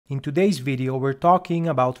In today's video, we're talking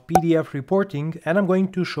about PDF reporting, and I'm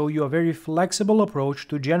going to show you a very flexible approach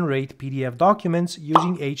to generate PDF documents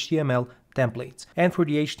using HTML templates. And for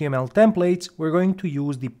the HTML templates, we're going to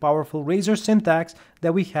use the powerful Razor syntax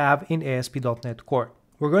that we have in ASP.NET Core.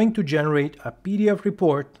 We're going to generate a PDF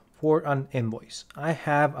report for an invoice. I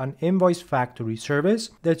have an invoice factory service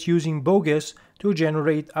that's using Bogus to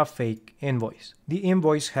generate a fake invoice. The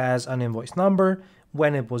invoice has an invoice number,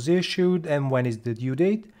 when it was issued, and when is the due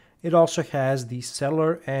date. It also has the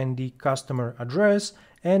seller and the customer address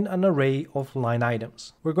and an array of line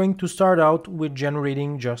items. We're going to start out with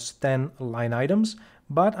generating just 10 line items,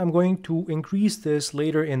 but I'm going to increase this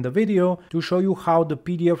later in the video to show you how the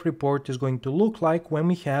PDF report is going to look like when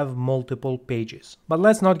we have multiple pages. But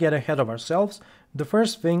let's not get ahead of ourselves. The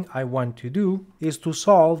first thing I want to do is to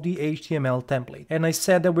solve the HTML template. And I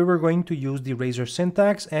said that we were going to use the Razor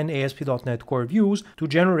syntax and ASP.NET Core views to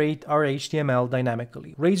generate our HTML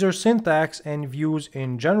dynamically. Razor syntax and views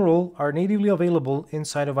in general are natively available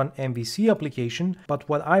inside of an MVC application, but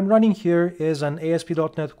what I'm running here is an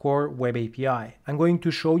ASP.NET Core web API. I'm going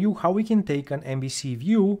to show you how we can take an MVC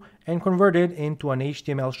view and convert it into an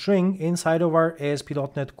HTML string inside of our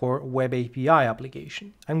ASP.NET Core web API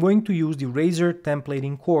application. I'm going to use the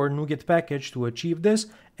razor.templating.core NuGet package to achieve this,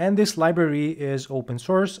 and this library is open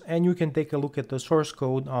source and you can take a look at the source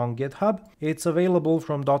code on GitHub. It's available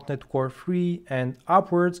from .NET Core 3 and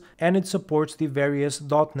upwards, and it supports the various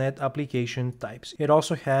 .NET application types. It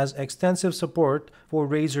also has extensive support for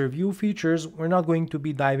Razor view features. We're not going to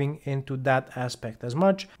be diving into that aspect as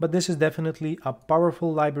much, but this is definitely a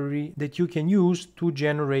powerful library that you can use to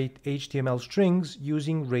generate HTML strings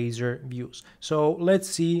using Razor views. So let's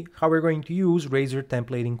see how we're going to use Razor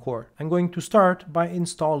templating core. I'm going to start by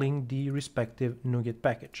installing the respective NuGet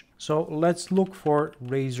package. So let's look for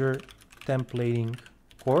Razor templating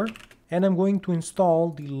core, and I'm going to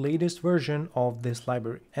install the latest version of this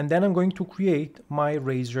library. And then I'm going to create my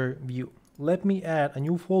Razor view. Let me add a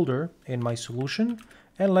new folder in my solution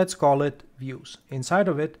and let's call it views. Inside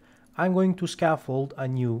of it, I'm going to scaffold a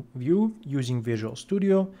new view using Visual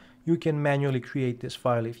Studio. You can manually create this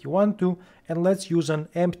file if you want to, and let's use an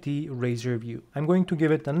empty Razor view. I'm going to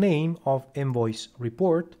give it a name of invoice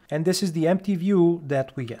report, and this is the empty view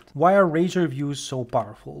that we get. Why are Razor views so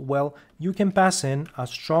powerful? Well, you can pass in a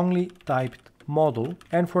strongly typed model,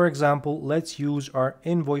 and for example, let's use our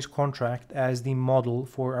invoice contract as the model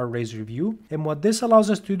for our Razor view. And what this allows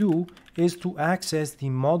us to do is to access the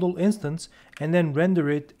model instance and then render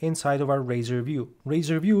it inside of our Razor view.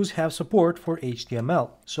 Razor views have support for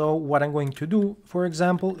HTML. So what I'm going to do, for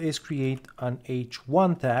example, is create an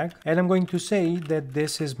H1 tag, and I'm going to say that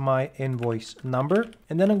this is my invoice number,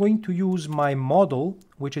 and then I'm going to use my model,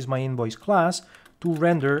 which is my invoice class, to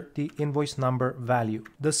render the invoice number value.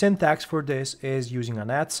 The syntax for this is using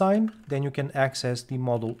an @sign, then you can access the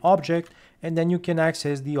model object, and then you can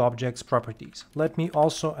access the object's properties. Let me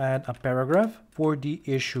also add a paragraph for the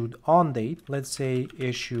issued on date. Let's say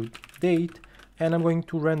issued date, and I'm going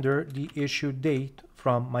to render the issued date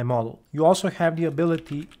from my model. You also have the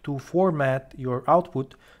ability to format your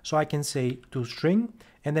output, so I can say toString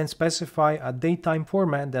and then specify a datetime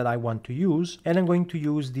format that I want to use, and I'm going to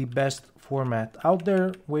use the best format out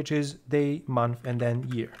there, which is day, month, and then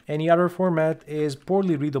year. Any other format is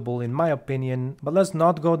poorly readable in my opinion, but let's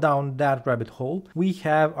not go down that rabbit hole. We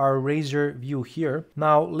have our Razor view here.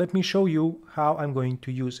 Now let me show you how I'm going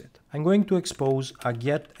to use it. I'm going to expose a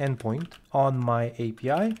get endpoint on my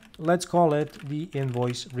API. Let's call it the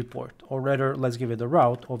invoice report, or rather, let's give it a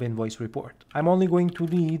route of invoice report. I'm only going to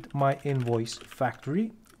need my invoice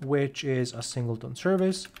factory, which is a singleton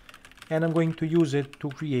service, and I'm going to use it to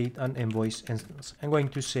create an invoice instance. I'm going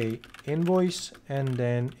to say invoice and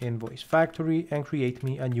then invoice factory and create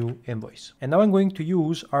me a new invoice. And now I'm going to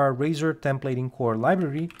use our Razor templating core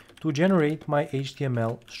library to generate my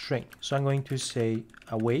HTML string. So I'm going to say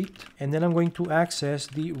await, and then I'm going to access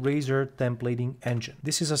the Razor templating engine.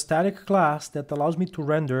 This is a static class that allows me to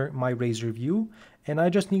render my Razor view, and I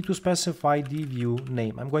just need to specify the view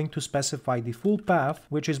name. I'm going to specify the full path,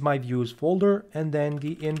 which is my views folder, and then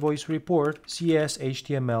the invoice report CS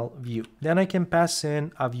HTML view. Then I can pass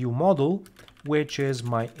in a view model, which is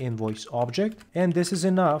my invoice object, and this is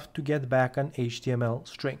enough to get back an HTML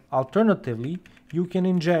string. Alternatively, you can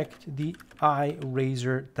inject the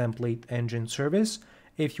iRazor template engine service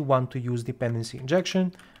if you want to use dependency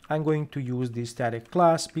injection. I'm going to use the static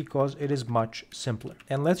class because it is much simpler.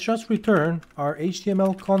 And let's just return our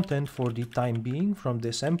HTML content for the time being from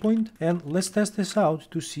this endpoint, and let's test this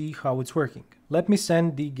out to see how it's working. Let me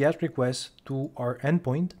send the GET request to our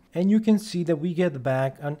endpoint, and you can see that we get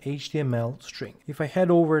back an HTML string. If I head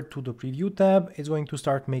over to the preview tab, it's going to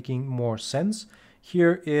start making more sense.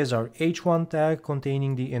 Here is our H1 tag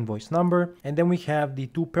containing the invoice number, and then we have the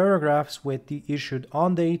two paragraphs with the issued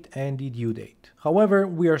on date and the due date. However,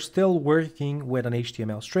 we are still working with an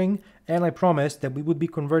HTML string, and I promised that we would be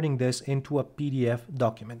converting this into a PDF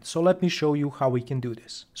document. So let me show you how we can do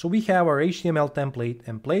this. So we have our HTML template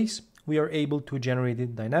in place. We are able to generate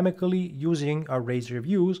it dynamically using our Razor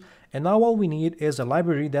views, and now all we need is a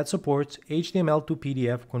library that supports HTML to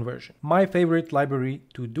PDF conversion. My favorite library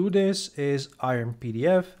to do this is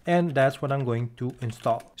IronPDF, and that's what I'm going to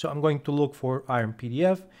install. So I'm going to look for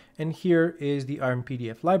IronPDF, and here is the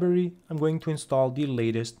IronPDF library. I'm going to install the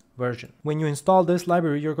latest version. When you install this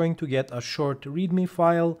library, you're going to get a short README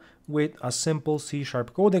file with a simple C#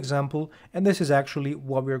 code example, and this is actually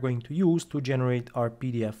what we're going to use to generate our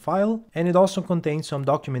PDF file, and it also contains some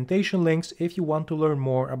documentation links if you want to learn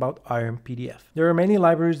more about IronPDF. There are many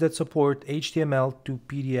libraries that support HTML to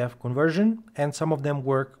PDF conversion, and some of them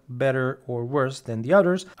work better or worse than the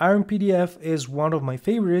others. IronPDF is one of my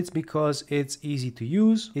favorites because it's easy to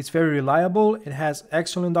use, it's very reliable, it has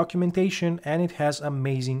excellent documentation, and it has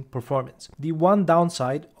amazing performance. The one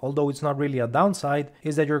downside, although it's not really a downside,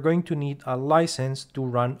 is that you're going to need a license to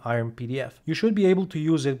run IronPDF. You should be able to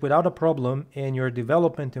use it without a problem in your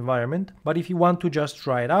development environment, but if you want to just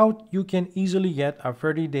try it out, you can easily get a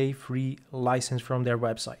 30-day free license from their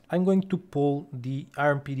website. I'm going to pull the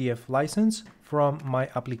IronPDF license from my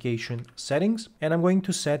application settings, and I'm going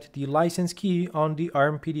to set the license key on the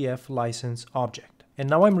IronPDF license object. And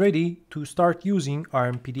now I'm ready to start using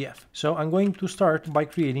IronPDF. So I'm going to start by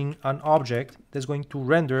creating an object that's going to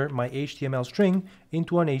render my HTML string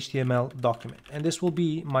into an HTML document. And this will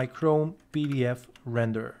be my Chrome PDF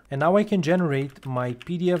renderer. And now I can generate my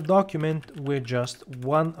PDF document with just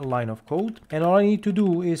one line of code. And all I need to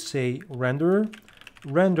do is say renderer,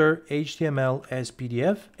 render HTML as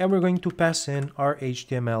PDF, and we're going to pass in our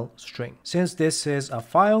HTML string. Since this is a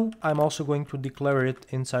file, I'm also going to declare it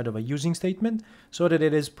inside of a using statement so that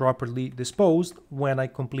it is properly disposed when I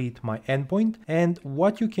complete my endpoint. And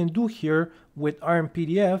what you can do here with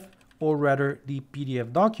IronPDF, or rather the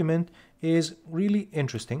PDF document, is really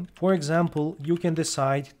interesting. For example, you can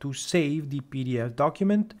decide to save the PDF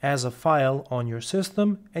document as a file on your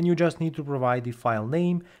system, and you just need to provide the file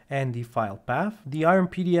name and the file path. The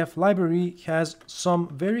IronPDF library has some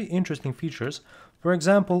very interesting features. For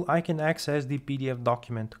example, I can access the PDF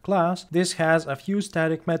document class. This has a few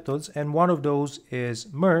static methods, and one of those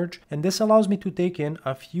is merge, and this allows me to take in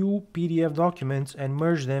a few PDF documents and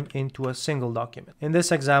merge them into a single document. In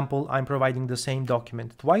this example, I'm providing the same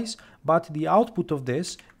document twice, but the output of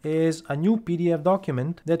this is a new PDF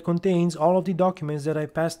document that contains all of the documents that I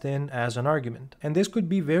passed in as an argument. And this could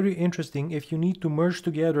be very interesting if you need to merge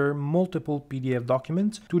together multiple PDF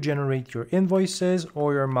documents to generate your invoices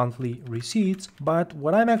or your monthly receipts. But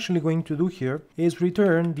what I'm actually going to do here is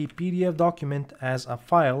return the PDF document as a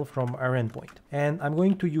file from our endpoint. And I'm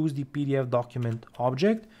going to use the PDF document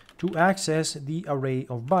object to access the array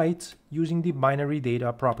of bytes using the binary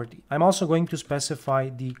data property. I'm also going to specify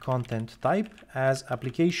the content type as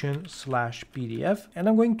application/PDF, and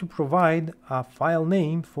I'm going to provide a file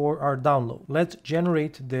name for our download. Let's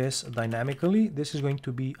generate this dynamically. This is going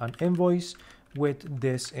to be an invoice with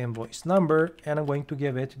this invoice number, and I'm going to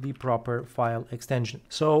give it the proper file extension.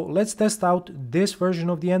 So let's test out this version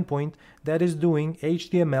of the endpoint that is doing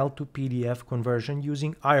HTML to PDF conversion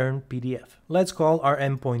using IronPDF. Let's call our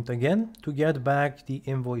endpoint again to get back the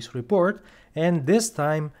invoice report, and this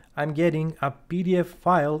time I'm getting a PDF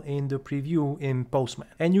file in the preview in Postman.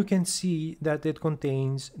 And you can see that it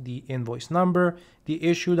contains the invoice number, the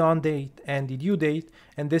issued on date, and the due date,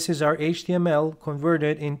 and this is our HTML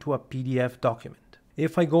converted into a PDF document.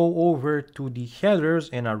 If I go over to the headers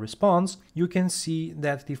in our response, you can see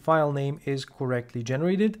that the file name is correctly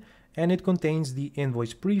generated, and it contains the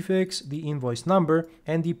invoice prefix, the invoice number,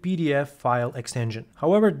 and the PDF file extension.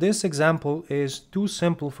 However, this example is too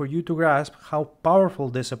simple for you to grasp how powerful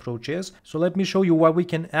this approach is, so let me show you what we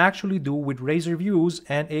can actually do with Razor views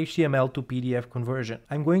and HTML to PDF conversion.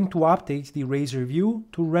 I'm going to update the Razor view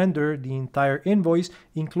to render the entire invoice,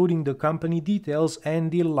 including the company details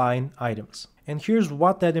and the line items. And here's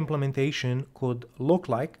what that implementation could look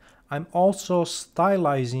like. I'm also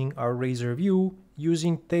stylizing our Razor view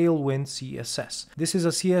using Tailwind CSS. This is a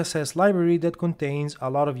CSS library that contains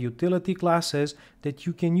a lot of utility classes that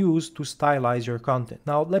you can use to stylize your content.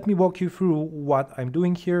 Now let me walk you through what I'm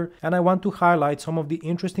doing here, and I want to highlight some of the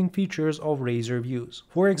interesting features of Razor views.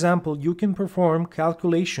 For example, you can perform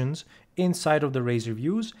calculations inside of the Razor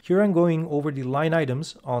views. Here I'm going over the line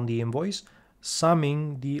items on the invoice,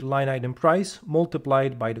 summing the line item price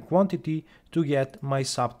multiplied by the quantity to get my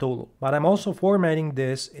subtotal. But I'm also formatting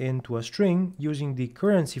this into a string using the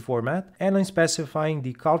currency format, and I'm specifying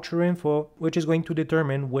the culture info, which is going to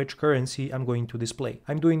determine which currency I'm going to display.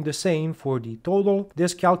 I'm doing the same for the total.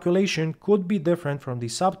 This calculation could be different from the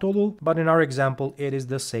subtotal, but in our example it is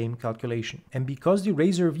the same calculation. And because the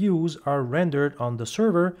Razor views are rendered on the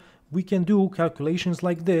server, we can do calculations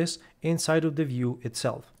like this inside of the view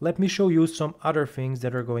itself. Let me show you some other things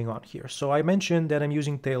that are going on here. So I mentioned that I'm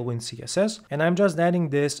using Tailwind CSS, and I'm just adding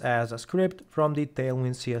this as a script from the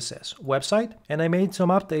Tailwind CSS website, and I made some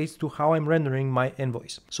updates to how I'm rendering my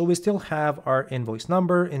invoice. So we still have our invoice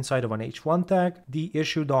number inside of an H1 tag, the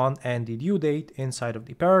issued on and the due date inside of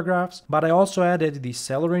the paragraphs, but I also added the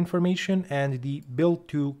seller information and the bill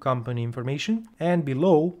to company information, and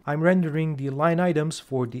below I'm rendering the line items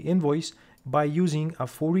for the invoice by using a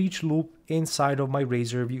for each loop inside of my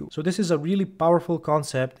Razor view. So this is a really powerful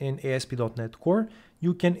concept in ASP.NET Core.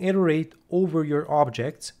 You can iterate over your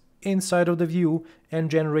objects inside of the view and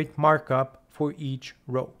generate markup for each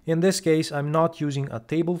row. In this case, I'm not using a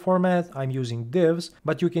table format, I'm using divs,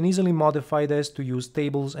 but you can easily modify this to use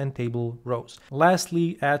tables and table rows.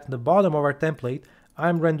 Lastly, at the bottom of our template,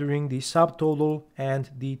 I'm rendering the subtotal and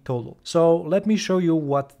the total. So let me show you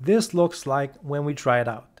what this looks like when we try it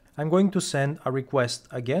out. I'm going to send a request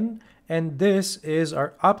again, and this is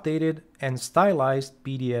our updated and stylized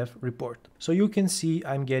PDF report. So you can see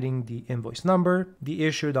I'm getting the invoice number, the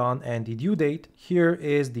issued on and the due date. Here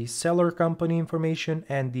is the seller company information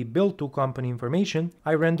and the bill to company information.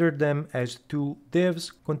 I rendered them as two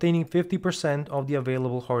divs containing 50% of the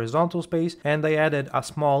available horizontal space, and I added a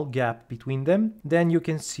small gap between them. Then you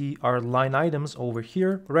can see our line items over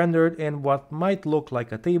here rendered in what might look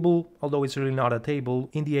like a table, although it's really not a table,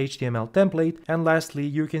 in the HTML template. And lastly,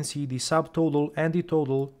 you can see the subtotal and the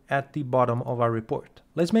total at the bottom of our report.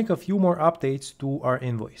 Let's make a few more updates to our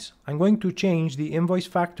invoice. I'm going to change the invoice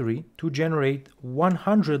factory to generate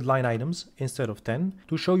 100 line items instead of 10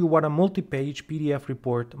 to show you what a multi-page PDF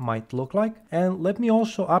report might look like. And let me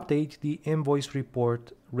also update the invoice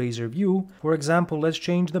report Razor view. For example, let's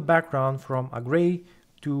change the background from a gray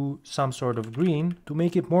to some sort of green to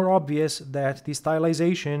make it more obvious that the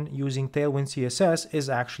stylization using Tailwind CSS is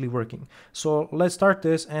actually working. So let's start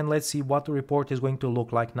this and let's see what the report is going to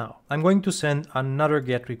look like now. I'm going to send another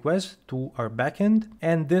GET request to our backend,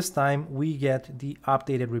 and this time we get the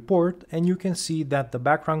updated report, and you can see that the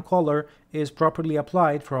background color is properly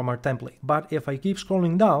applied from our template. But if I keep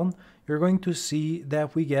scrolling down, you're going to see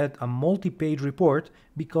that we get a multi-page report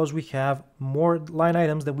because we have more line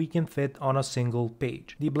items that we can fit on a single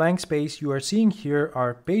page. The blank space you are seeing here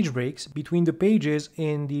are page breaks between the pages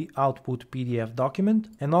in the output PDF document,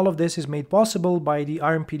 and all of this is made possible by the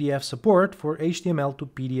IronPDF support for HTML to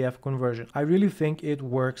PDF conversion. I really think it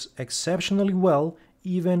works exceptionally well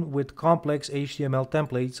even with complex HTML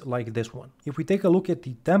templates like this one. If we take a look at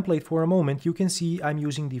the template for a moment, you can see I'm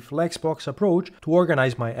using the flexbox approach to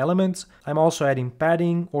organize my elements. I'm also adding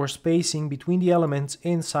padding or spacing between the elements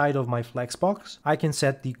inside of my flexbox. I can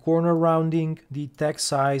set the corner rounding, the text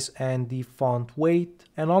size, and the font weight,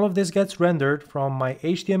 and all of this gets rendered from my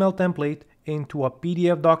HTML template into a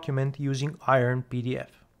PDF document using IronPDF.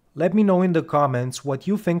 Let me know in the comments what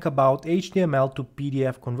you think about HTML to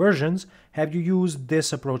PDF conversions. Have you used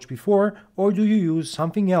this approach before, or do you use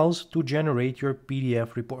something else to generate your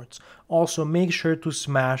PDF reports? Also, make sure to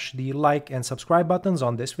smash the like and subscribe buttons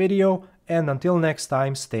on this video, and until next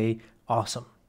time, stay awesome.